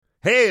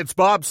Hey, it's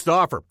Bob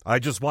Stauffer. I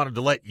just wanted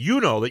to let you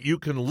know that you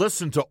can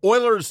listen to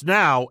Oilers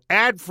Now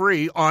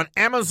ad-free on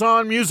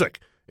Amazon Music,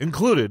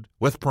 included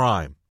with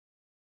Prime.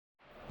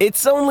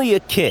 It's only a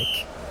kick,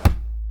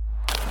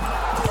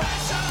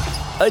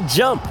 a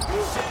jump,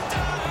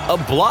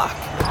 a block.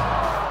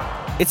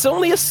 It's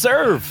only a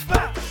serve.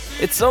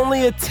 It's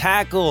only a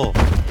tackle,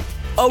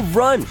 a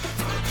run.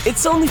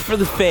 It's only for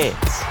the fans.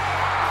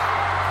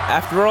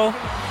 After all,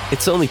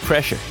 it's only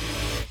pressure.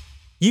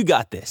 You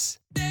got this.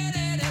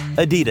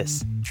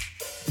 Adidas.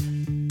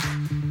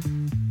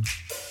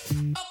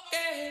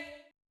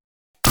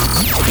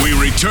 We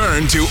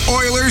return to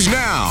Oilers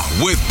Now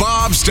with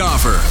Bob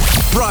Stauffer.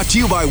 Brought to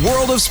you by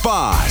World of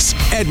Spas,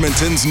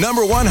 Edmonton's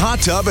 #1 hot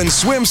tub and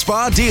swim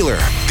spa dealer.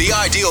 The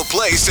ideal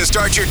place to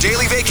start your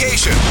daily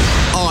vacation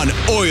on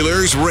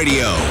Oilers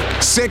Radio.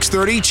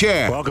 630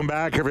 CHED. Welcome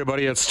back,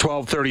 everybody. It's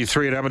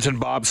 12:33 at Edmonton.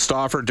 Bob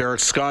Stauffer, Derek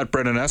Scott,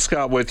 Brendan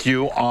Escott with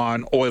you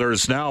on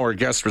Oilers Now. Our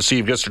guests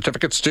receive gift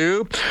certificates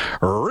to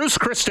Ruth's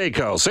Chris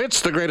Steakhouse. It's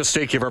the greatest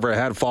steak you've ever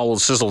had. Follow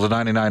Sizzle to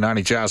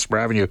 9990 Jasper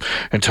Avenue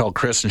and tell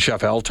Chris and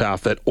Chef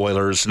Eltaff that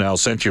Oilers Now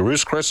sent you.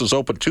 Ruth's Chris is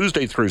open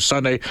Tuesday through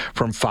Sunday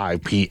from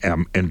 5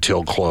 p.m.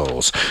 until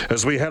close.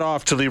 As we head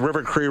off to the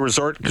River Cree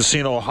Resort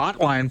Casino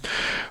Hotline,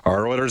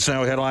 our Oilers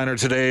Now headliner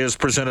today is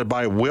presented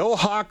by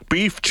Wilhauk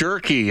Beef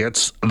Jerky.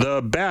 It's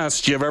the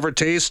best you've ever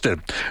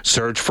tasted.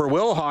 Search for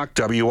Wilhauk,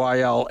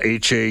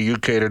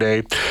 W-I-L-H-A-U-K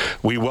today.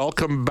 We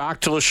welcome back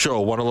to the show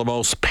one of the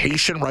most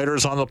patient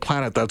writers on the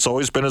planet. That's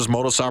always been his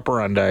modus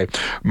operandi,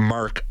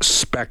 Mark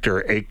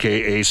Spector,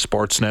 a.k.a.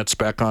 Sportsnet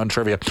Spec on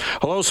Trivia.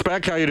 Hello,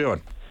 Spec. How you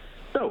doing?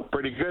 Oh,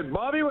 pretty good.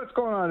 Bobby, what's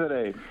going on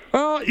today?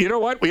 Well, you know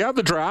what? We have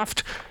the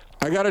draft.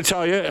 I got to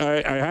tell you,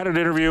 I had an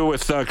interview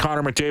with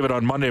Connor McDavid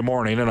on Monday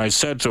morning, and I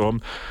said to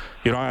him,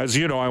 as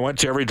you know, I went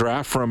to every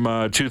draft from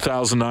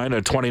 2009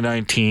 to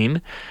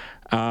 2019.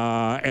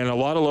 And a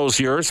lot of those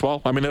years,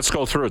 let's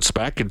go through it,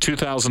 Spec. In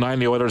 2009,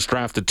 the Oilers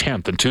drafted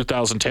 10th. In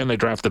 2010, they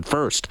drafted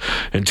 1st.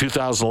 In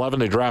 2011,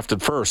 they drafted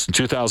 1st. In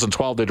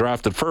 2012, they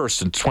drafted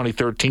 1st. In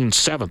 2013,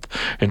 7th.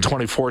 In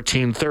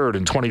 2014, 3rd.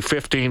 In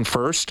 2015,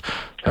 1st.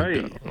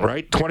 Hey.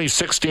 Right?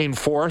 2016,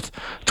 4th.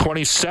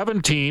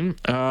 2017,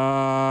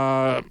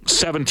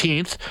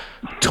 17th.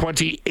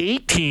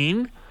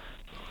 2018,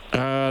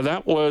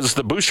 that was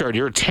the Bouchard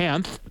year,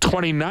 10th.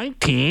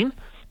 2019,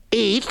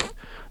 8th.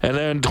 And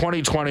then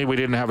 2020, we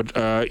didn't have it,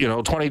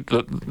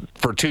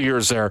 for 2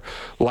 years there,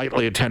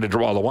 lightly attended, the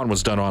one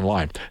was done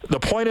online.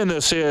 The point in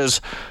this is,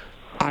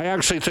 I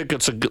actually think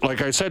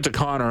like I said to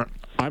Connor,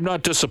 I'm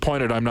not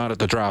disappointed I'm not at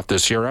the draft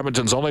this year.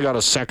 Edmonton's only got a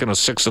 2nd, a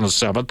 6th, and a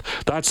 7th.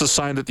 That's a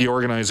sign that the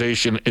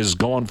organization is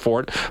going for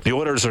it. The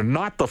Oilers are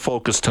not the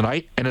focus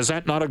tonight, and is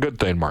that not a good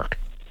thing, Mark?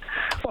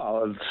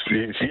 Well,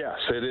 yes,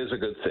 it is a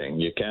good thing.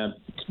 You can't,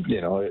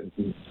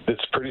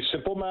 it's pretty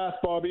simple math,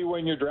 Bobby.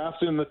 When you're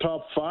drafted in the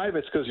top 5,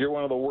 it's because you're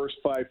one of the worst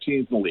 5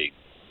 teams in the league.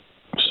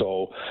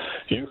 So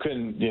you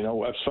can,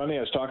 it's funny, I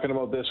was talking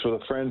about this with a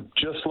friend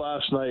just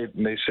last night,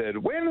 and they said,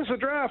 when is the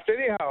draft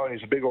anyhow? And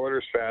he's a big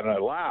Oilers fan, and I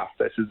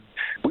laughed. I said,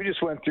 we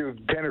just went through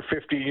 10 or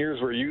 15 years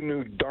where you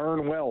knew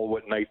darn well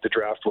what night the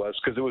draft was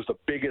because it was the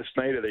biggest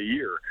night of the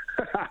year.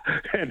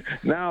 And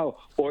now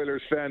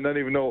Oilers fan doesn't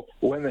even know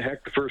when the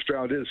heck the first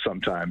round is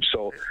sometimes.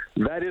 So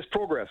that is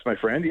progress, my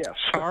friend, yes.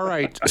 All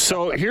right,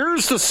 so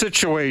here's the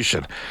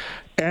situation.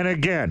 And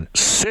again,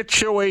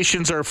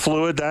 situations are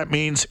fluid. That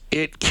means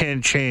it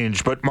can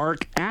change. But,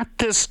 Mark, at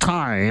this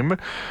time,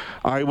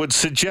 I would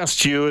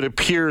suggest to you it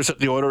appears that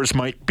the Oilers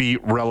might be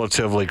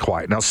relatively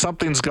quiet. Now,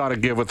 something's got to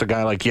give with a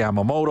guy like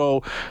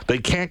Yamamoto. They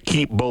can't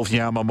keep both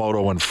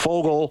Yamamoto and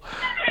Foegele,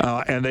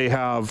 and they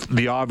have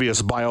the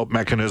obvious buyout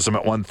mechanism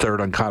at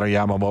 1/3 on Connor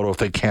Yamamoto if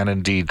they can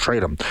indeed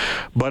trade him.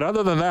 But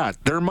other than that,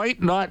 there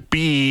might not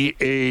be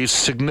a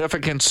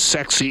significant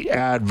sexy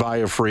ad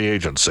via free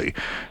agency.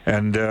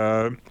 And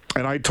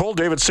I told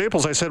David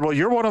Staples, I said, well,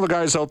 you're one of the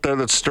guys out there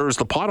that stirs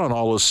the pot on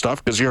all this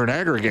stuff because you're an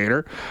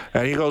aggregator.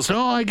 And he goes,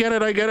 no, I get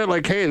it.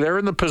 Like, hey, they're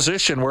in the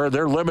position where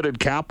they're limited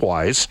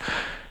cap-wise.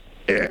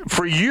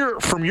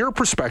 From your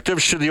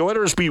perspective, should the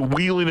Oilers be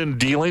wheeling and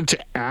dealing to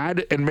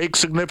add and make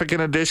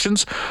significant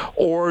additions?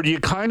 Or do you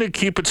kind of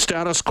keep it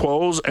status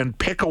quo and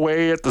pick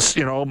away at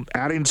the,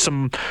 adding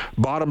some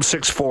bottom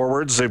 6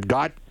 forwards? They've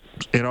got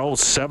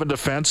 7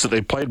 defense that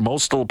they played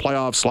most of the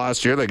playoffs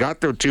last year. They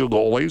got their 2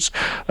 goalies.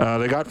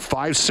 They got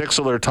 5, 6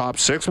 of their top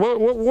 6.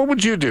 What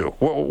would you do?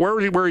 Where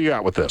are you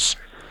at with this?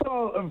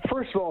 Well,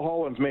 first of all,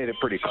 Holland's made it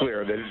pretty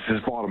clear that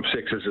his bottom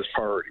 6 is his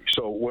priority.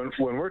 So when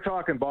we're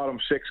talking bottom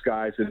 6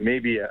 guys and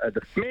maybe a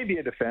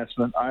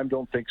defenseman, I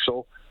don't think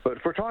so. But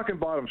if we're talking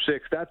bottom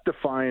 6, that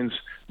defines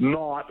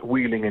not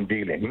wheeling and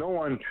dealing. No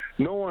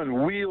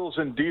one wheels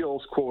and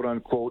deals, quote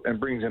unquote, and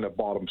brings in a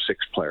bottom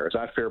 6 player. Is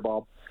that fair,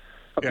 Bob?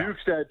 A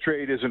Bukestad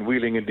trade isn't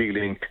wheeling and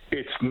dealing;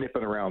 it's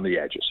nipping around the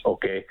edges.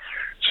 Okay,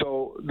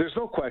 so there's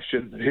no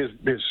question.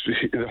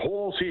 The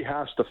holes he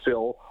has to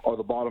fill are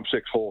the bottom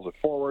 6 holes at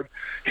forward.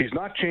 He's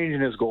not changing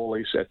his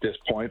goalies at this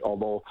point,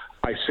 although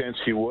I sense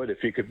he would if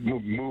he could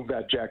move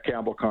that Jack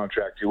Campbell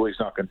contract. He's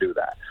not going to do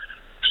that.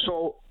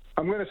 So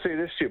I'm going to say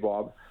this to you,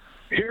 Bob.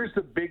 Here's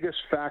the biggest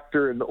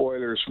factor in the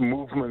Oilers'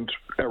 movement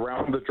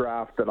around the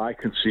draft that I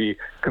can see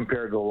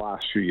compared to the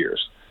last few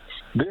years.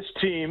 This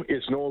team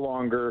is no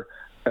longer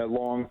a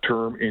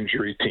long-term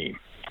injury team,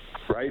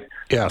 right?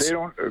 Yes. They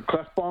don't.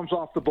 Clefbaum's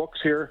off the books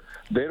here.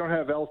 They don't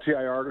have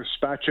LTIR.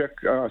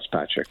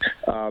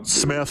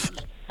 Smith.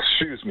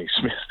 Excuse me,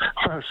 Smith.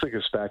 I was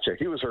thinking Spacek.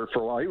 He was hurt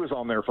for a while. He was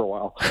on there for a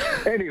while.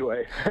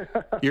 Anyway.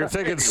 You're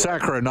thinking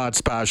Sekera, not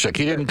Spacek.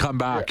 He didn't come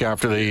back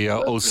after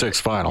the 06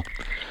 final.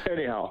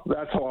 Anyhow,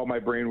 that's how my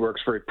brain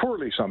works very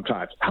poorly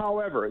sometimes.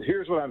 However,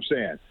 here's what I'm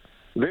saying.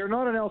 They're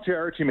not an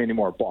LTIR team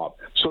anymore, Bob.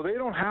 So they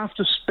don't have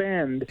to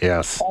spend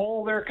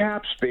all their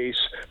cap space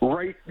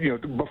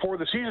before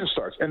the season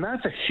starts. And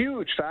that's a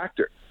huge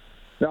factor.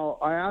 Now,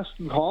 I asked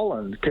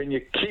Holland, can you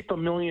keep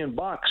 $1 million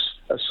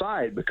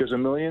aside? Because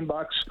 $1 million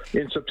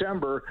in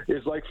September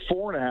is like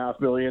 $4.5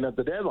 million at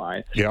the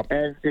deadline. Yep.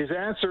 And his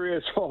answer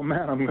is, oh,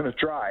 man, I'm going to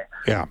try.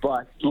 Yeah.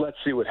 But let's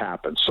see what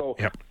happens. So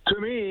to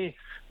me,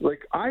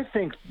 I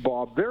think,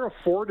 Bob, they're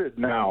afforded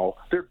now.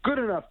 They're a good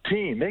enough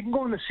team. They can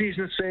go in the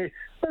season and say,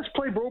 let's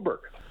play Broberg.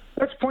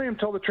 Let's play him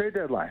till the trade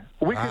deadline.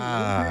 We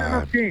can win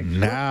enough games.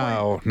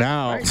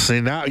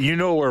 Now, you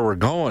know where we're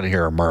going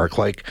here, Mark.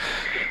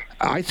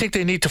 I think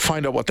they need to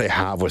find out what they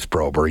have with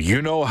Broberg.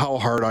 You know how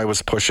hard I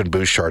was pushing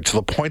Bouchard to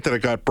the point that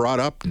it got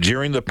brought up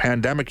during the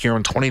pandemic year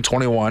in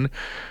 2021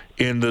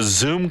 in the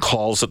Zoom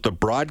calls that the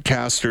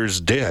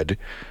broadcasters did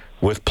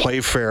with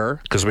Playfair,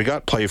 because we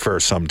got Playfair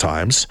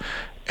sometimes,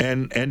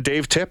 and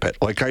Dave Tippett.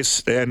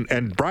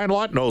 And Brian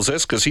Lott knows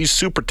this because he's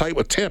super tight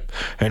with Tip,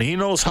 and he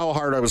knows how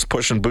hard I was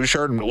pushing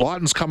Bouchard. And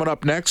Lawton's coming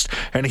up next,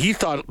 and he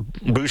thought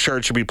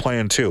Bouchard should be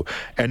playing too.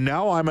 And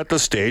now I'm at the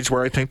stage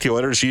where I think the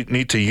Oilers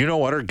need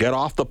to, get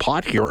off the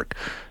pot here.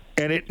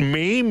 And it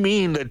may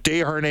mean that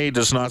Desharnais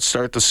does not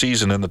start the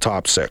season in the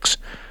top 6.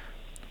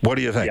 What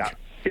do you think?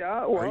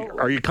 Yeah. Well,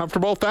 are you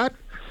comfortable with that?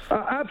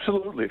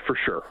 Absolutely, for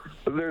sure.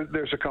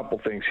 There's a couple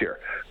things here.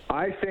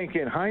 I think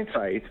in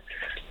hindsight,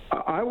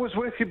 I was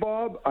with you,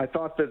 Bob. I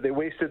thought that they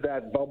wasted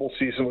that bubble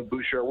season with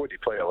Bouchard. Would he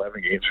play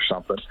 11 games or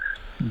something?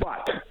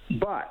 But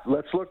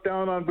let's look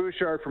down on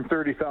Bouchard from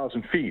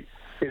 30,000 feet.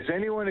 Is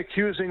anyone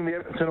accusing the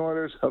Edmonton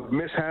Oilers of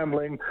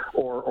mishandling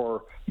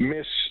or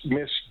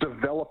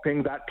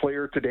misdeveloping that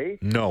player today?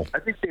 No. I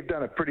think they've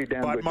done a pretty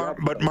damn good job.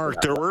 But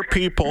Mark, there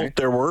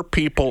were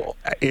people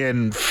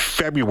in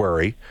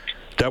February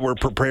that were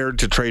prepared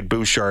to trade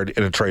Bouchard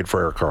in a trade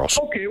for Erik Karlsson.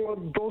 Okay, well,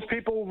 those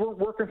people were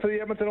working for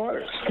the Edmonton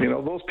Oilers.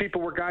 Those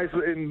people were guys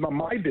in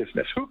my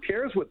business. Who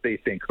cares what they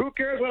think? Who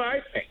cares what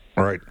I think?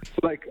 Right.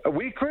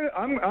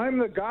 I'm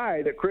the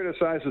guy that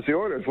criticizes the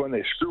Oilers when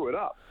they screw it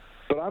up.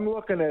 But I'm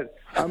looking at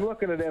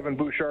Evan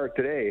Bouchard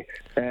today,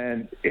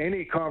 and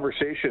any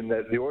conversation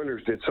that the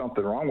Oilers did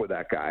something wrong with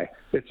that guy,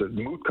 it's a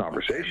moot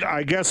conversation.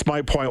 I guess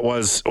my point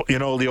was,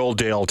 the old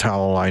Dale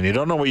Talon line. You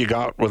don't know what you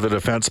got with a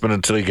defenseman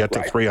until you get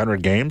to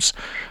 300 games.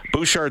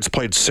 Bouchard's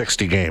played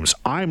 60 games.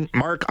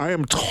 Mark, I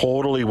am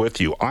totally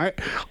with you. I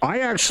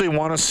actually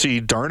want to see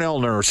Darnell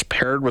Nurse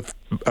paired with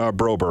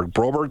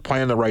Broberg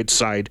playing the right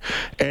side,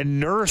 and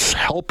Nurse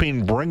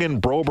helping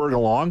bringing Broberg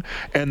along,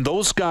 and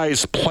those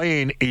guys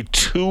playing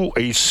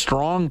a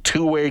strong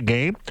two-way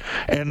game,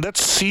 and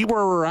let's see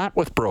where we're at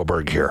with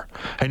Broberg here.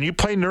 And you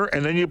play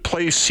and then you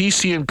play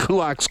Ceci and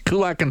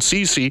Kulak and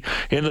Ceci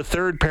in the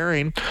third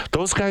pairing.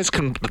 Those guys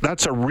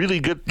that's a really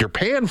good, you're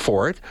paying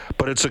for it,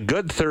 but it's a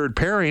good third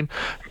pairing,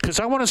 because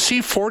I want to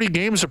see 40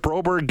 games of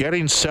Broberg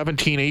getting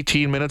 17,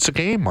 18 minutes a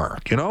game,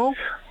 Mark,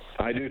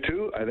 I do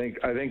too. I think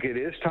it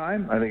is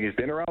time. I think he's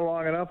been around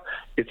long enough.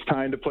 It's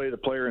time to play the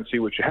player and see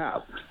what you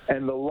have.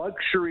 And the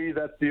luxury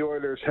that the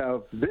Oilers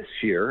have this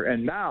year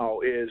and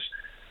now is,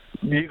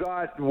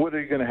 what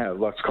are you going to have?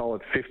 Let's call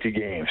it 50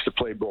 games to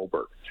play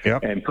Broberg.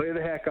 Yep. And play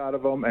the heck out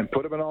of them and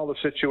put them in all the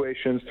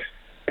situations.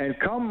 And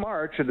come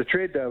March at the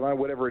trade deadline,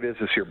 whatever it is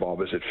this year,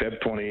 Bob, is it Feb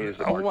 20? Is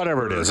it March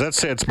whatever 1st? it is. Let's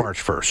say it's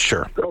March 1st,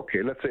 sure.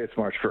 Okay, let's say it's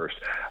March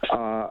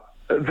 1st.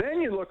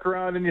 Then you look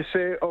around and you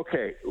say,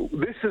 okay,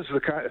 this is the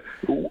kind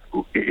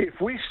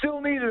if we still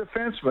need a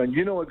defenseman,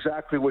 you know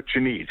exactly what you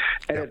need.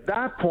 And at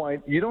that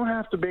point, you don't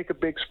have to make a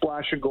big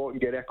splash and go out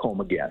and get Ekholm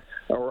again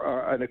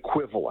or an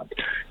equivalent.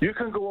 You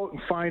can go out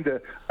and find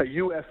a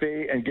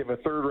UFA and give a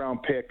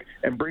third-round pick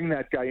and bring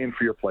that guy in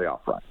for your playoff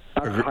run.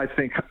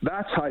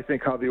 That's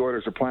how the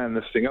Oilers are planning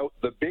this thing out.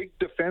 The big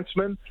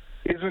defenseman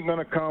isn't going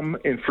to come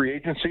in free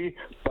agency,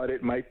 but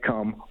it might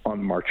come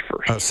on March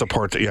 1st.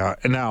 Support that, yeah.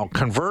 Now,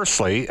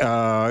 conversely,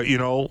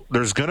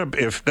 there's going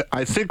to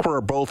I think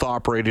we're both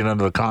operating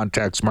under the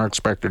context. Mark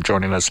Spector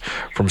joining us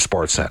from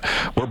Sportsnet.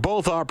 We're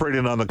both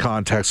operating on the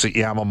context that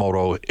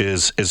Yamamoto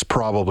is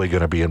probably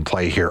going to be in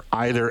play here,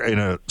 either in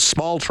a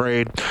small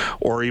trade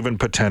or even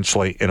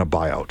potentially in a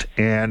buyout.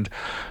 And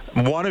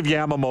one of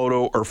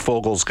Yamamoto or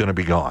Fogel's going to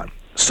be gone.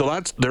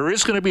 So there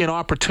is going to be an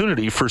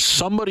opportunity for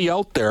somebody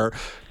out there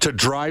to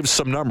drive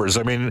some numbers.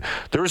 I mean,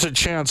 there is a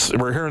chance.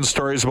 We're hearing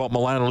stories about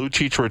Milan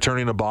Lucic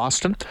returning to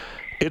Boston.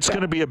 It's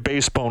going to be a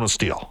base bonus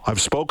deal. I've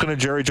spoken to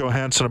Jerry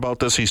Johansson about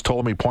this. He's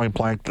told me point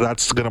blank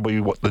that's going to be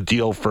what the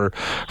deal for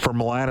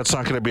Milan. It's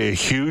not going to be a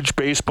huge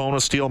base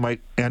bonus deal. It might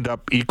end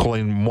up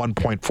equaling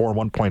 1.4,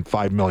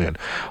 1.5 million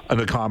in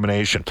the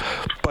combination.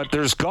 But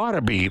there's got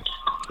to be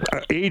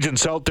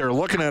agents out there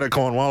looking at it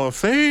going, well,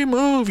 if they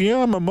move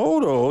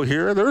Yamamoto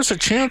here, there's a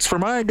chance for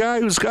my guy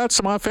who's got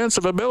some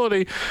offensive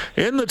ability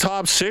in the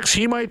top 6.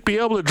 He might be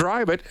able to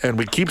drive it. And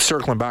we keep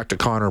circling back to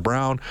Connor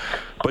Brown.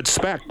 But,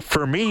 Spec,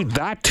 for me,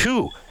 that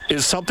too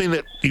is something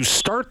that you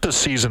start the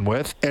season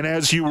with. And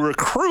as you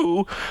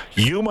recruit,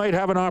 you might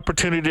have an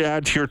opportunity to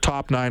add to your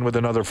top 9 with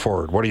another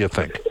forward. What do you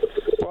think?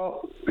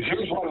 Well,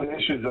 here's one of the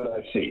issues that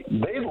I see.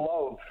 They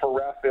love for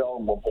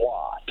Raphael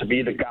Lavoie to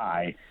be the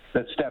guy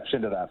that steps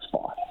into that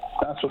spot.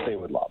 That's what they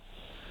would love,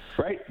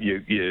 right?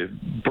 You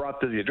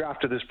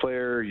drafted this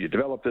player, you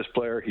developed this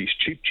player, he's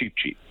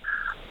cheap.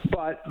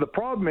 But the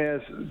problem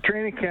is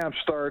training camp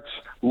starts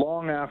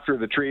long after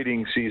the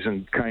trading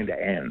season kind of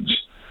ends,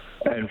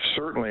 and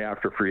certainly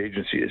after free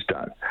agency is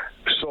done.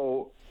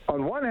 So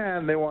on one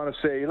hand, they want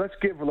to say, let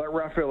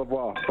Raphael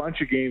Lavoie a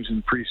bunch of games in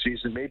the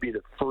preseason, maybe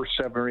the first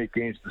 7 or 8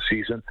 games of the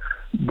season.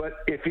 But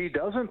if he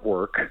doesn't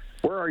work,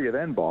 where are you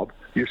then, Bob?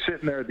 You're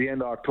sitting there at the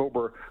end of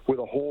October with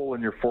a hole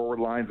in your forward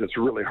lines that's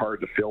really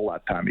hard to fill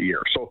that time of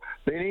year. So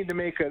they need to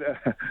make it,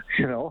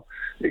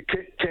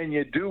 can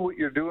you do what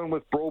you're doing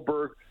with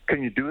Broberg?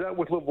 Can you do that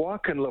with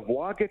Lavoie? Can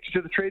Lavoie get you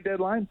to the trade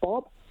deadline,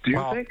 Bob? Do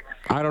you think?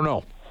 I don't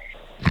know.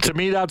 To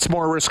me, that's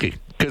more risky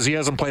because he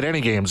hasn't played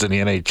any games in the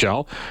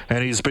NHL,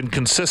 and he's been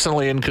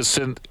consistently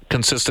inconsistent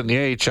in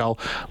the AHL,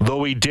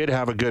 though he did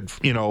have a good,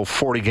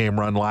 40-game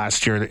run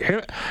last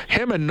year.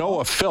 Him and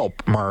Noah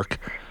Philp, Mark,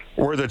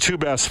 were the 2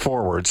 best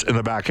forwards in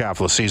the back half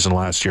of the season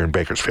last year in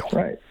Bakersfield.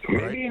 Right.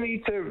 Maybe you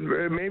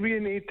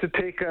need to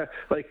take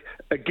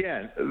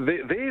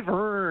they've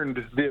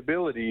earned the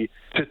ability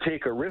to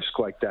take a risk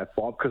like that,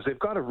 Bob, because they've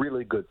got a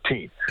really good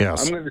team.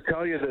 Yes. I'm going to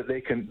tell you that they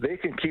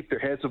can keep their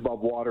heads above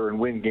water and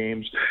win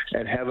games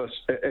and have us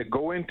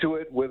go into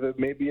it with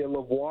maybe a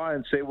Lavoie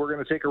and say, we're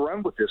going to take a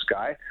run with this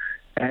guy.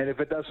 And if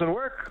it doesn't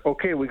work,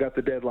 okay, we got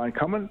the deadline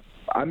coming.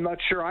 I'm not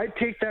sure I'd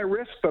take that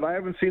risk, but I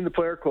haven't seen the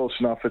player close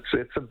enough.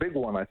 It's a big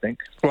one, I think.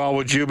 Well,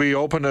 would you be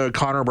open to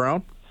Connor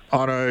Brown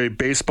on a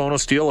base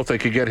bonus deal if they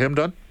could get him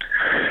done?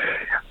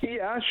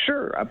 Yeah,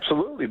 sure,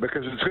 absolutely,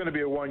 because it's going to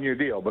be a one-year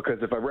deal.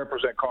 Because if I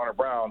represent Connor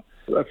Brown,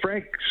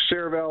 Frank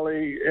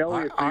Seravalli,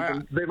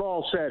 Elliott, they've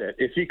all said it.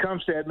 If he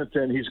comes to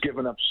Edmonton, he's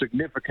given up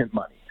significant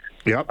money.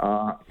 Yep.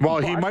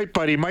 He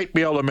might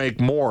be able to make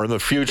more in the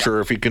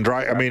future if he can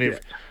drive. I mean,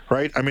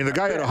 right? I mean, the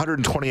guy had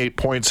 128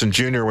 points in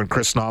junior when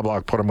Chris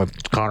Knobloch put him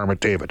with Connor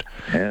McDavid.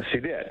 Yes, he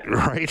did.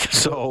 Right?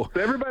 So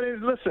everybody,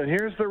 listen,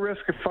 here's the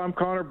risk if I'm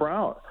Connor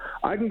Brown.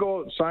 I can go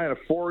out and sign a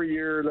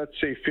 4-year, let's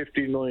say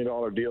 $15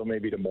 million deal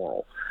maybe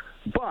tomorrow.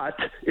 But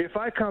if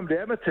I come to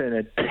Edmonton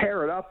and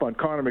tear it up on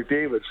Connor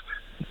McDavid's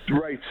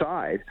right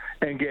side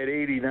and get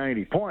 80,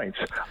 90 points,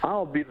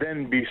 I'll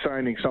then be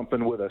signing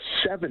something with a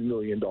 $7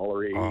 million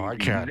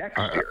AAV next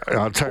year.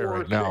 I'll tell you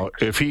right now,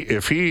 if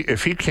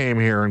he came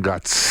here and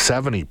got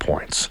 70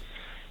 points,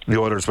 the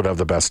Oilers would have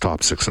the best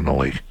top 6 in the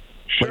league.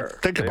 Sure.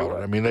 Think about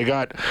it. I mean, they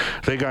got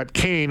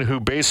Kane, who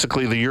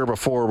basically the year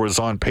before was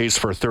on pace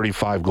for a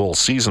 35-goal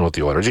season with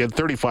the Oilers. He had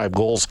 35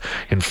 goals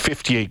in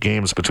 58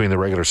 games between the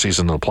regular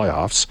season and the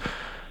playoffs.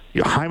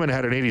 Hyman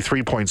had an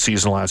 83-point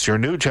season last year.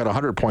 Nuge had a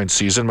 100-point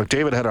season.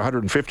 McDavid had a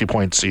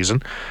 150-point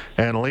season.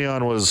 And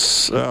Leon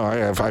was,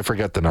 I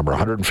forget the number,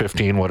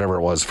 115, whatever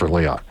it was for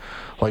Leon.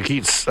 Like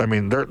they're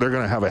going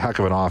to have a heck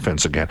of an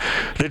offense again.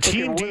 The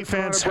team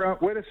defense.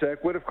 Wait a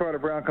sec. What if Connor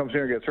Brown comes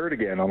here and gets hurt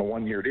again on a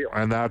 1-year deal?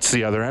 And that's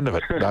the other end of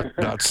it.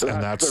 That's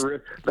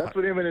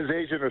what him and his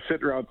agent are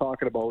sitting around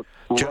talking about.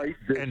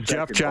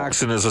 Jeff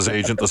Jackson is his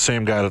agent, the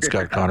same guy that's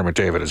got Connor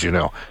McDavid, as you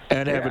know,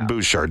 and Evan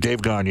Bouchard.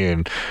 Dave Gagne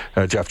and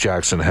Jeff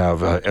Jackson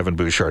have Evan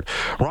Bouchard.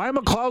 Ryan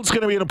McLeod's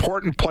going to be an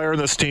important player in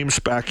this team,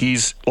 Spec.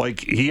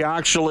 He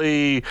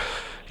actually.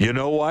 You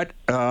know what?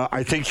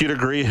 I think you'd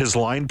agree his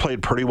line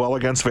played pretty well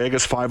against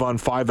Vegas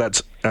 5-on-5.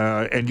 That's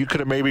and you could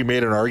have maybe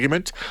made an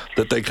argument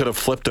that they could have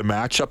flipped a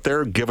matchup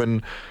there,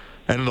 given.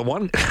 And the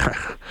one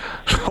guy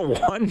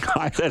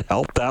that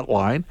helped that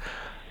line,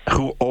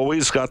 who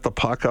always got the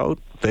puck out,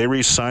 they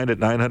re-signed at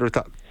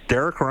 $900,000.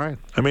 Derek Ryan.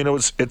 I mean,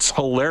 it's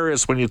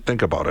hilarious when you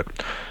think about it.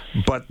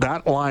 But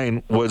that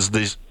line was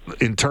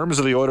in terms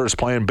of the Oilers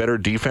playing better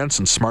defense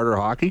and smarter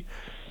hockey,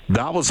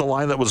 that was the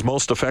line that was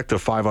most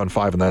effective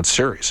 5-on-5 in that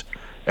series.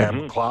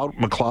 And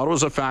McLeod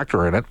was a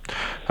factor in it.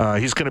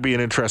 He's going to be an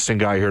interesting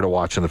guy here to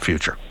watch in the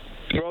future.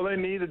 Well, they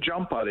need a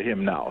jump out of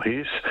him now.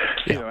 He's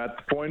at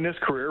the point in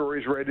his career where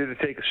he's ready to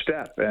take a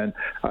step. And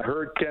I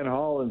heard Ken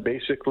Holland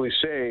basically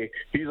say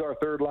he's our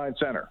third-line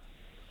center.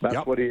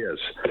 That's what he is.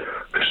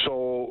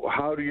 So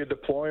how do you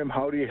deploy him?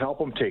 How do you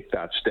help him take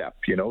that step?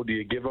 Do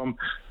you give him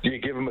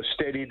a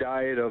steady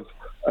diet of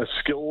a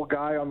skill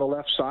guy on the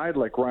left side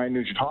like Ryan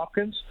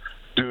Nugent-Hopkins?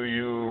 Do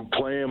you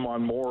play him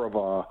on more of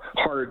a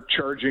hard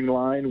charging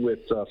line with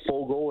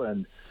Fogle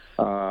and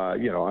I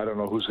don't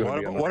know who's going to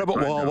be on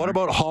what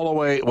about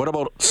Holloway?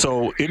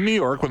 So in New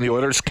York when the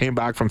Oilers came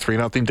back from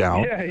 3-0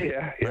 down?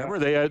 Yeah. Remember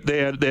they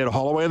had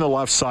Holloway on the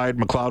left side,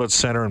 McLeod at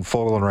center, and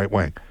Fogle on right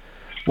wing.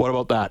 What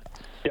about that?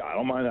 Yeah, I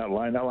don't mind that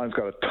line. That line's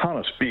got a ton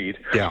of speed.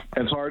 Yeah,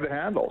 and it's hard to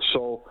handle.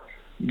 So,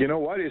 you know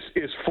what? Is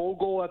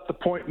Fogle at the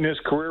point in his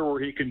career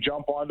where he can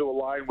jump onto a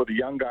line with a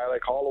young guy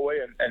like Holloway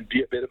and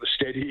be a bit of a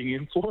steadying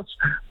influence?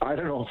 I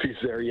don't know if he's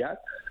there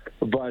yet.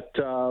 But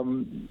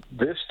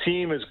this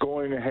team is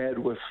going ahead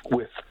with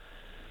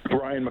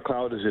Ryan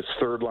McLeod as its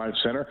third-line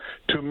center.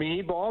 To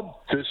me, Bob,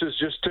 this is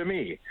just to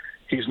me.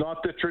 He's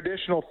not the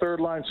traditional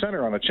third-line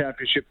center on a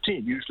championship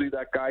team. Usually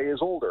that guy is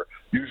older.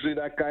 Usually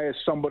that guy is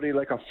somebody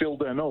like a Phil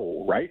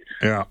Deneau, right?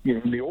 Yeah.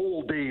 In the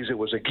old days, it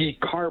was a Guy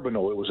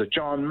Carbonneau. It was a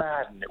John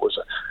Madden. It was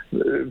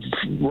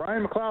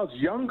Ryan McLeod's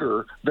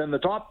younger than the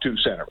top two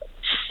centermen.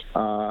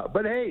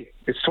 But, hey,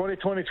 it's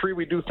 2023.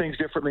 We do things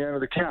differently under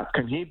the cap.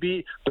 Can he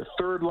be the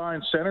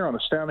third-line center on a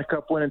Stanley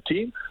Cup winning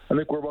team? I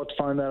think we're about to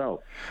find that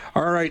out.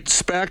 All right,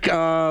 Spec.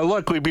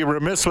 Look, we'd be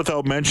remiss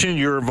without mentioning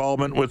your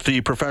involvement with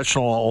the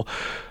Professional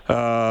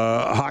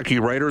Hockey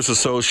Writers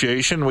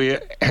Association.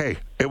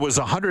 It was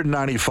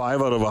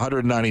 195 out of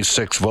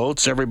 196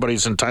 votes.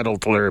 Everybody's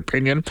entitled to their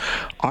opinion.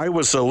 I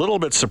was a little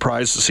bit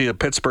surprised to see a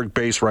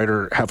Pittsburgh-based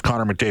writer have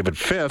Connor McDavid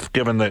fifth,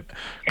 given that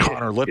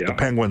Connor lit the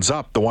Penguins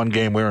up the one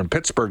game we were in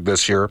Pittsburgh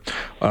this year,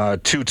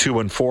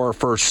 2-2-4,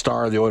 first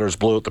star. The Oilers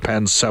blew out the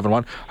Pens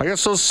 7-1. I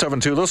guess those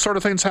 7-2, those sort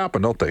of things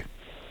happen, don't they?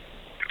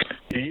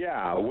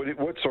 Yeah,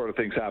 what sort of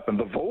things happen?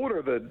 The vote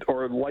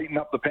or lighten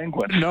up the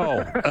Penguins?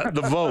 No,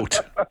 the vote.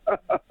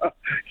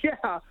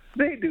 Yeah,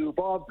 they do,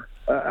 Bob.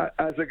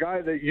 As a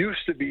guy that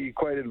used to be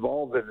quite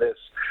involved in this,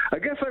 I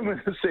guess I'm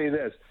going to say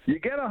this. You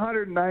get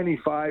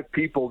 195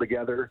 people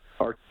together,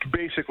 or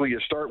basically you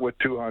start with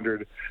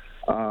 200,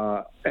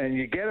 and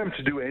you get them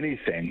to do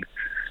anything.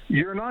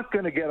 You're not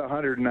going to get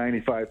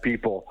 195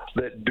 people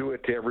that do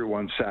it to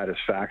everyone's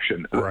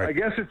satisfaction. Right. I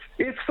guess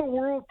it's the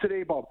world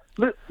today, Bob.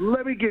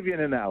 Let me give you an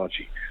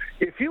analogy.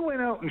 If you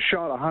went out and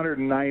shot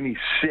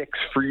 196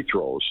 free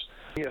throws,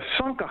 you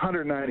sunk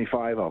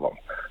 195 of them,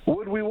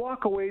 would we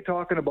walk away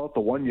talking about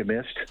the one you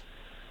missed?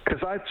 Because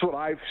that's what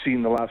I've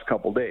seen the last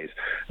couple of days.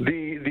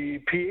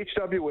 The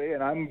PHWA,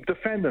 and I'm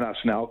defending us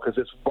now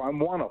because I'm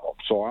one of them,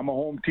 so I'm a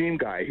home team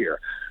guy here.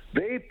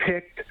 They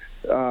picked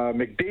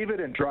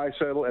McDavid and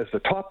Draisaitl as the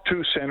top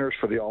two centers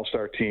for the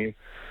All-Star team.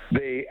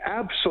 They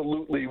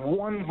absolutely,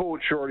 one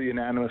vote short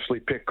unanimously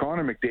picked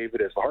Connor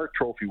McDavid as the Hart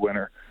Trophy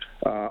winner.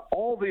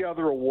 All the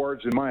other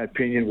awards, in my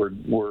opinion,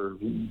 were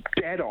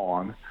dead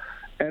on.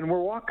 And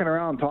we're walking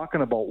around talking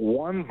about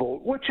one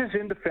vote, which is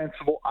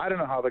indefensible. I don't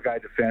know how the guy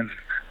defends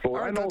vote.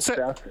 Right, I know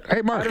Seth.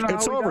 Hey, Mark,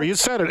 it's over. You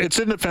said it. It's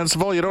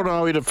indefensible. You don't know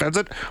how he defends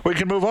it. We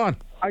can move on.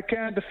 I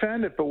can't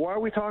defend it, but why are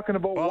we talking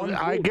about one vote?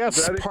 I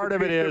guess part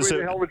of it is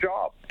a hell of a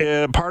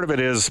job. Part of it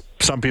is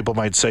some people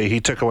might say he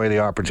took away the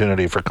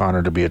opportunity for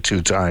Connor to be a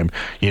two-time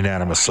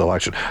unanimous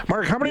selection.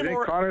 Mark, how many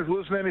more? Connor's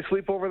losing any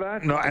sleep over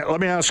that? No. Let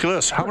me ask you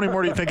this: how many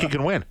more do you think he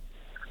can win?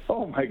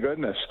 Oh, my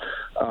goodness.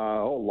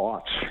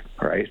 Lots,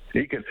 right?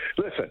 He can.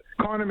 Listen,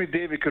 Connor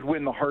McDavid could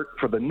win the Hart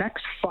for the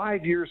next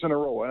 5 years in a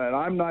row, and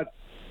I'm not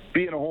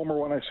being a homer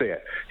when I say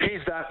it. He's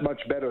that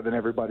much better than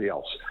everybody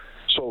else.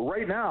 So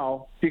right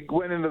now, he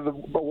went into the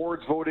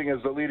awards voting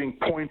as the leading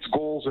points,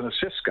 goals, and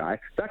assists guy.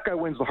 That guy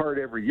wins the Hart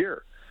every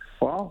year.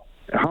 Well,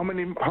 how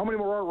many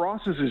more Art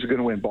Rosses is he going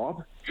to win,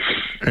 Bob?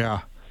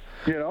 Yeah.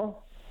 You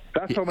know,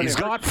 that's how many. He's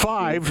got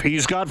five.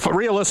 He's got,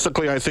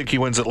 realistically, I think he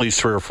wins at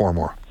least 3 or 4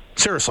 more.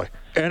 Seriously.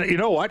 And you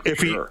know what?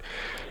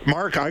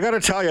 Mark, I got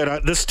to tell you,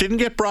 this didn't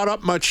get brought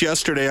up much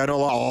yesterday. I know,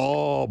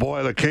 oh,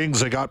 boy, the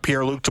Kings, they got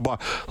Pierre-Luc Dubois.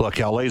 Look,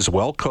 LA's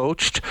well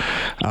coached.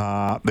 They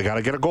got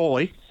to get a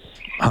goalie.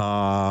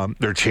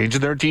 They're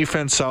changing their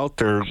defense out.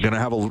 They're going to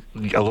have a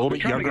little bit younger.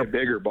 They're trying to get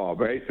bigger,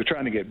 Bob, right? They're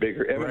trying to get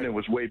bigger. Edmonton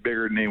was way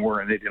bigger than they were,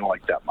 and they didn't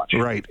like that much.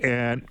 Right.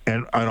 And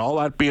all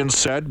that being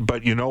said,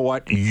 but you know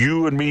what?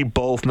 You and me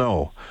both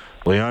know.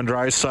 Leon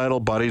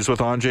Draisaitl, buddies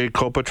with Andrei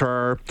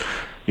Kopitar,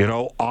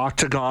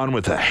 Octagon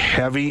with a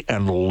heavy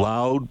and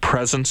loud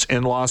presence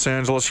in Los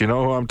Angeles. You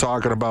know who I'm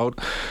talking about.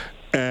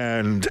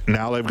 And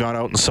now they've gone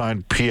out and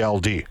signed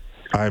PLD.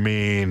 I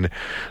mean,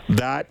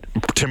 that,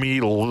 to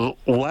me,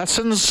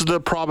 lessens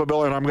the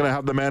probability, and I'm going to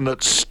have the man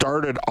that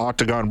started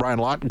Octagon, Brian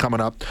Lawton, coming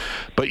up.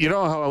 But you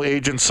know how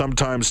agents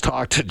sometimes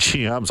talk to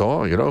GMs,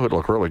 who'd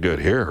look really good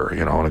here,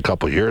 in a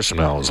couple of years from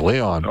now is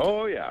Leon.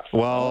 Oh, yeah.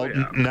 Well,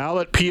 now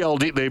that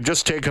PLD, they've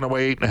just taken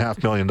away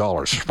 $8.5 million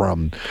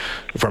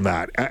from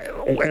that.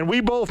 And we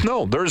both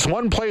know there's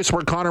one place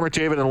where Connor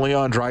McDavid and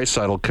Leon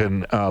Draisaitl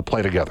can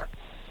play together.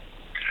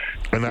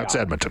 And that's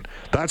Edmonton.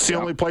 That's the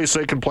only place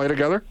they can play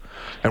together.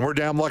 And we're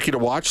damn lucky to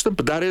watch them,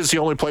 but that is the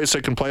only place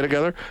they can play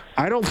together.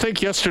 I don't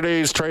think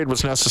yesterday's trade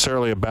was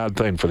necessarily a bad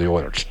thing for the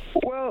Oilers.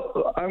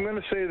 Well, I'm going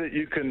to say that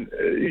you can,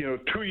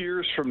 2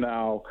 years from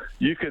now,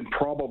 you can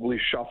probably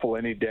shuffle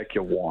any deck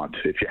you want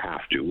if you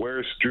have to.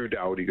 Where's Drew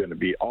Doughty going to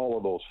be? All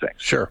of those things.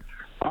 Sure.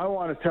 I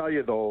want to tell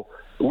you, though,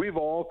 we've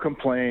all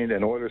complained,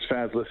 and Oilers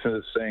fans listening to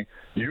this saying,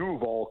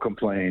 you've all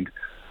complained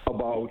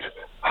about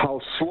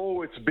how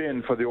slow it's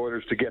been for the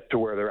Oilers to get to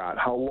where they're at,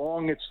 how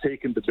long it's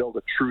taken to build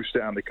a true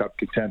Stanley Cup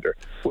contender.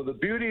 Well, the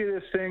beauty of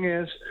this thing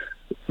is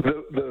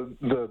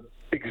the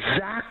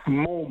exact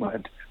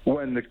moment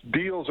when the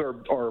deals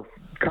are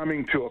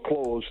coming to a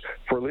close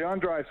for Leon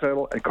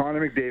Draisaitl and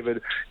Connor McDavid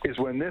is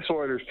when this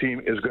Oilers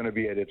team is going to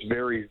be at its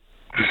very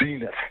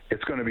zenith.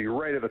 It's going to be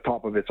right at the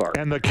top of its arc.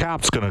 And the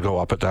cap's going to go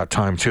up at that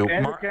time, too.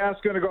 And the cap's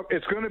going to go up.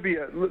 It's going to be,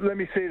 let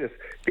me say this,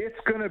 it's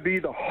going to be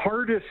the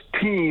hardest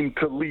team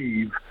to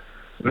leave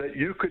that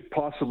you could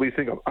possibly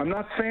think of. I'm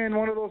not saying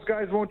one of those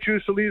guys won't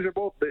choose to leave. They're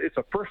both. It's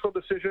a personal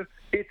decision.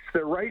 It's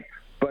their right.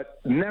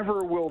 But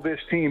never will this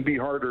team be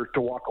harder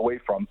to walk away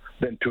from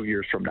than 2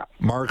 years from now.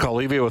 Mark, I'll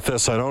leave you with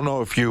this. I don't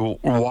know if you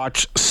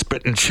watch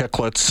Spittin'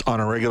 Chicklets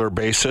on a regular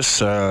basis.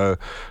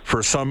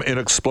 For some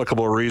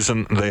inexplicable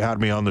reason, they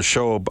had me on the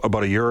show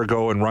about a year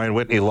ago, and Ryan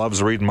Whitney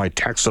loves reading my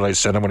text that I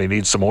send him when he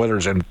needs some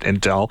Oilers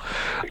intel.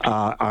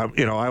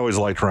 I always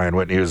liked Ryan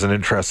Whitney. He was an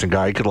interesting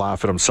guy. He could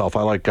laugh at himself.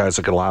 I like guys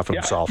that can laugh at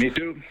himself. Me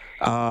too.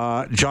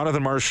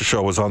 Jonathan Marshall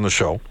show was on the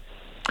show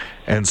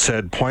and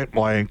said point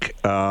blank,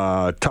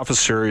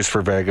 toughest series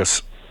for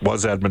Vegas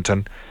was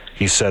Edmonton.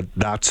 He said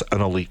that's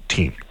an elite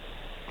team.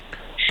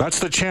 That's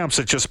the champs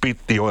that just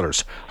beat the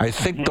Oilers. I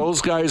think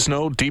those guys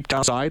know deep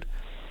down inside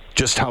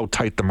just how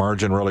tight the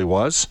margin really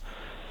was.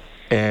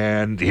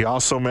 And he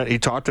also he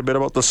talked a bit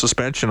about the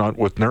suspension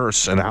with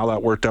Nurse and how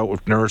that worked out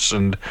with Nurse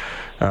and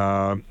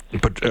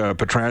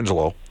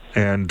Pietrangelo.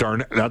 And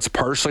that's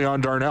partially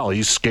on Darnell.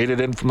 He skated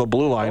in from the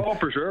blue line. Oh,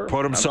 for sure.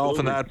 Put himself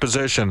in that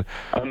position.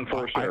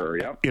 Unforced error,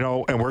 yeah.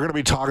 And we're going to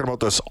be talking about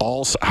this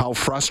how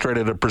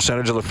frustrated a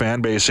percentage of the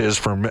fan base is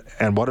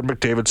and what did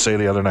McDavid say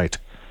the other night?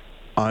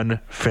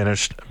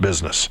 Unfinished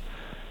business.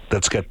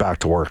 Let's get back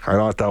to work. I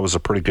thought that was a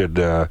pretty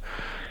good.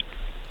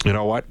 You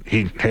know what?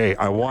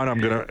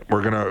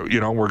 We're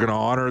gonna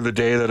honor the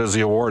day that is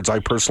the awards. I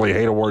personally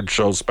hate award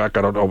shows, Spec.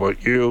 I don't know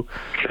about you,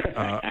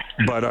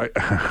 but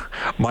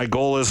my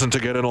goal isn't to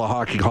get into the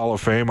Hockey Hall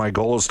of Fame. My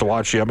goal is to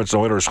watch the Edmonton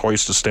Oilers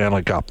hoist the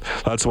Stanley Cup.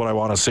 That's what I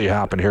want to see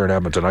happen here in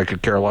Edmonton. I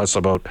could care less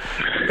about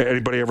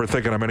anybody ever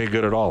thinking I'm any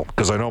good at all,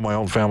 because I know my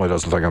own family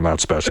doesn't think I'm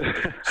that special.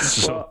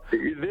 Well,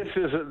 this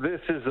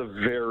is a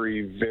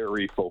very,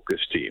 very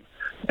focused team.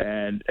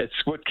 And it's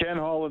what Ken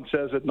Holland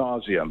says ad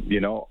nauseum.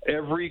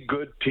 Every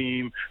good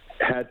team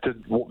had to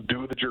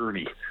do the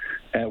journey.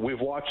 And we've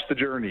watched the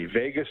journey.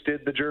 Vegas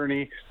did the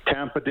journey.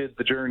 Tampa did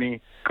the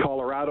journey.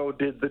 Colorado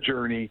did the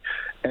journey.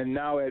 And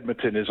now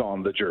Edmonton is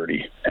on the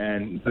journey.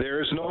 And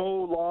there's no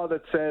law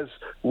that says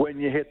when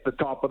you hit the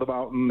top of the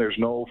mountain, there's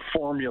no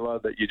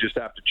formula that you just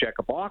have to check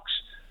a box.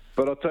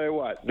 But I'll tell you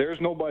what, there's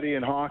nobody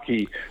in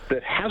hockey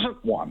that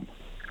hasn't won.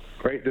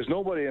 Right? There's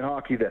nobody in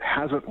hockey that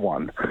hasn't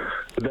won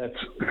that's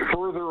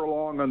further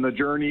along on the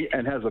journey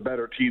and has a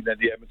better team than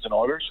the Edmonton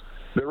Oilers.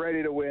 They're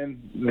ready to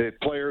win. The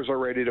players are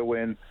ready to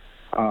win.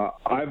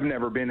 I've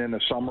never been in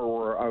a summer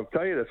where, I'll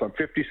tell you this, I'm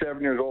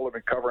 57 years old. I've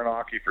been covering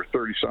hockey for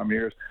 30-some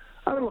years.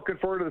 I've been looking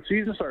forward to the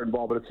season starting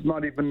ball, but it's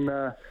not even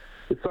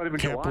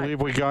Can't July.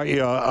 believe we got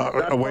you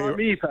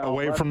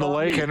away from the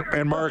lake.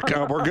 And Mark,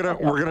 we're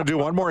gonna do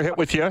one more hit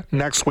with you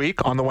next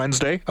week on the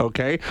Wednesday.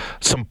 Okay,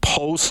 some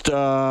post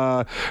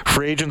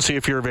free agency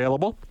if you're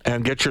available,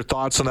 and get your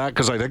thoughts on that,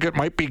 because I think it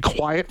might be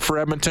quiet for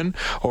Edmonton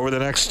over the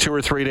next 2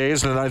 or 3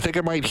 days, and I think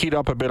it might heat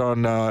up a bit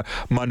on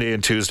Monday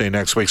and Tuesday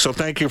next week. So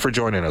thank you for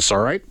joining us. All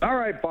right. All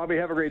right, Bobby.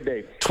 Have a great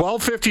day.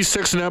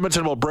 12:56 in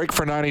Edmonton. We'll break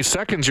for 90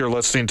 seconds. You're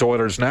listening to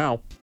Oilers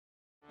Now.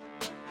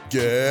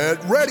 Get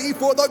ready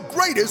for the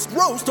greatest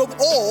roast of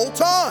all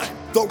time,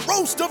 the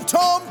Roast of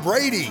Tom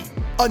Brady,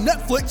 a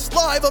Netflix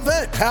live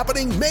event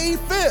happening May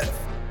 5th.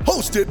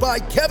 Hosted by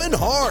Kevin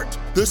Hart,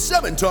 the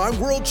 7-time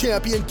world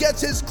champion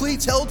gets his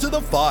cleats held to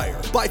the fire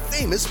by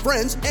famous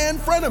friends and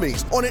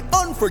frenemies on an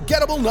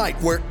unforgettable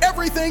night where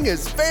everything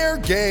is fair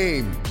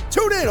game.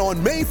 Tune in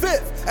on May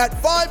 5th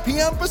at 5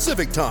 p.m.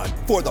 Pacific time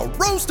for the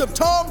Roast of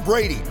Tom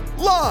Brady,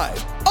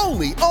 live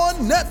only on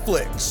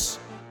Netflix.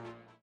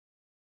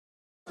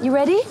 You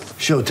ready?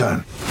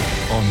 Showtime.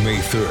 On May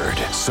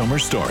 3rd, summer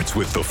starts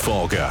with The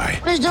Fall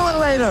Guy. Let's do it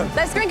later.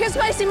 Let's drink a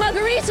spicy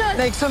margarita.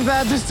 Make some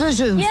bad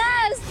decisions.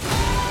 Yes.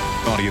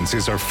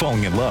 Audiences are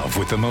falling in love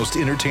with the most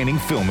entertaining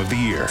film of the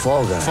year.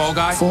 Fall Guy. Fall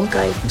Guy? Fall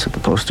Guy. That's what the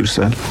poster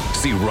said.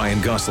 See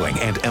Ryan Gosling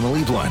and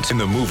Emily Blunt in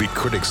the movie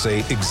critics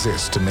say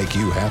exists to make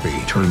you happy.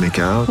 Trying to make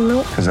it out?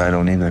 Nope. Because I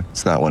don't either.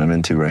 It's not what I'm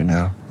into right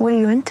now. What are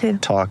you into?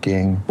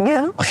 Talking.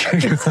 Yeah.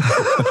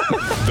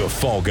 The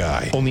Fall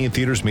Guy. Only in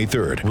theaters May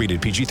 3rd.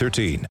 Rated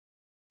PG-13.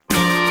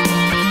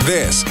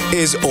 This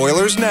is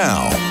Oilers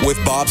Now with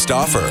Bob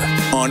Stauffer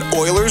on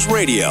Oilers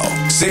Radio,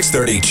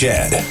 630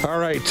 CHED. All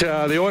right,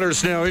 the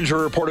Oilers Now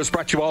injury report is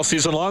brought to you all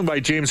season long by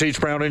James H.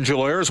 Brown Injury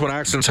Lawyers. When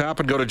accidents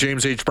happen, go to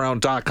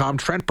jameshbrown.com.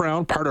 Trent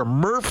Brown, part of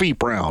Murphy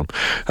Brown.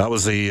 That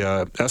was the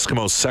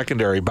Eskimos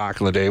secondary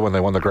back in the day when they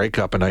won the Grey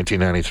Cup in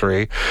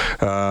 1993.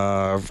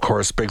 Of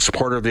course, big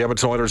supporter of the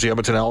Edmonton Oilers, the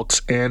Edmonton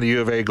Elks, and the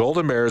U of A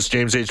Golden Bears.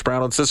 James H.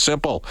 Brown. It's this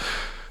simple.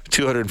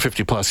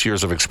 250 plus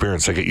years of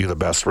experience to get you the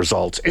best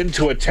results.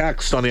 Into a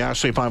text on the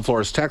Ashley Fine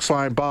Floors text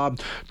line, Bob.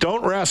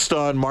 Don't rest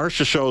on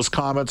Marcia Show's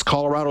comments.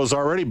 Colorado is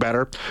already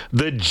better.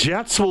 The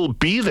Jets will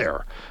be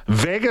there.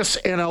 Vegas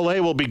and LA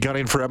will be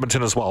gunning for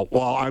Edmonton as well.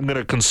 Well, I'm going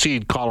to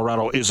concede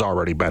Colorado is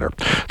already better.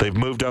 They've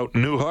moved out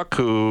Newhook,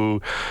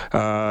 who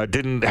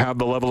didn't have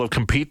the level of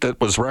compete that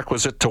was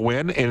requisite to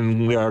win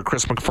in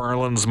Chris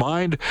McFarland's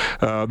mind.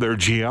 Their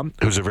GM,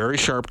 who's a very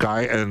sharp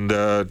guy, and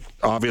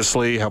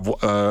obviously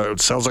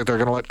it sounds like they're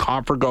going to let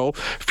Comfer go.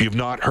 If you've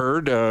not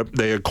heard,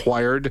 they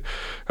acquired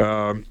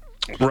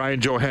Ryan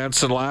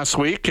Johansson last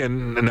week,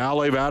 and now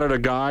they've added a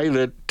guy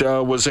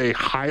that was a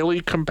highly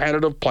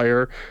competitive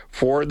player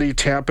for the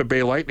Tampa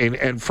Bay Lightning,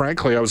 and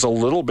frankly, I was a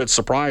little bit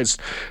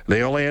surprised.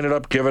 They only ended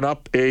up giving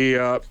up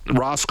a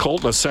Ross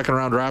Colton, a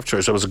second-round draft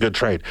choice. It was a good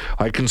trade.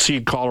 I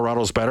concede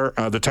Colorado's better.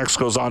 The text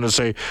goes on to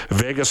say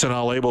Vegas and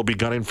LA will be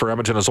gunning for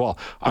Edmonton as well.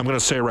 I'm going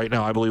to say right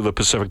now, I believe the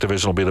Pacific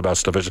Division will be the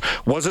best division.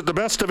 Was it the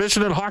best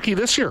division in hockey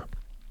this year?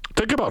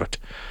 Think about it.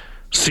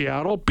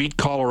 Seattle beat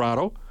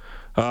Colorado.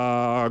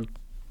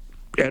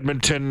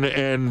 Edmonton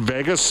and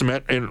Vegas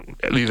met, and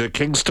the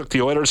Kings took the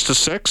Oilers to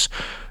 6,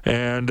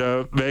 and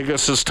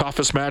Vegas's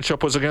toughest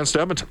matchup was against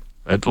Edmonton.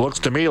 It looks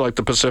to me like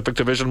the Pacific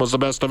Division was the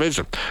best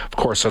division. Of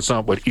course, that's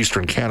not what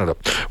Eastern Canada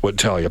would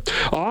tell you.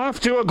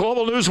 Off to a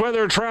global news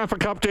weather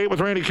traffic update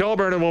with Randy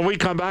Kilburn, and when we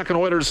come back in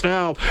Oilers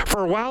Now,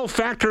 for Wow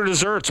Factor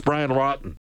Desserts, Brian Rotten.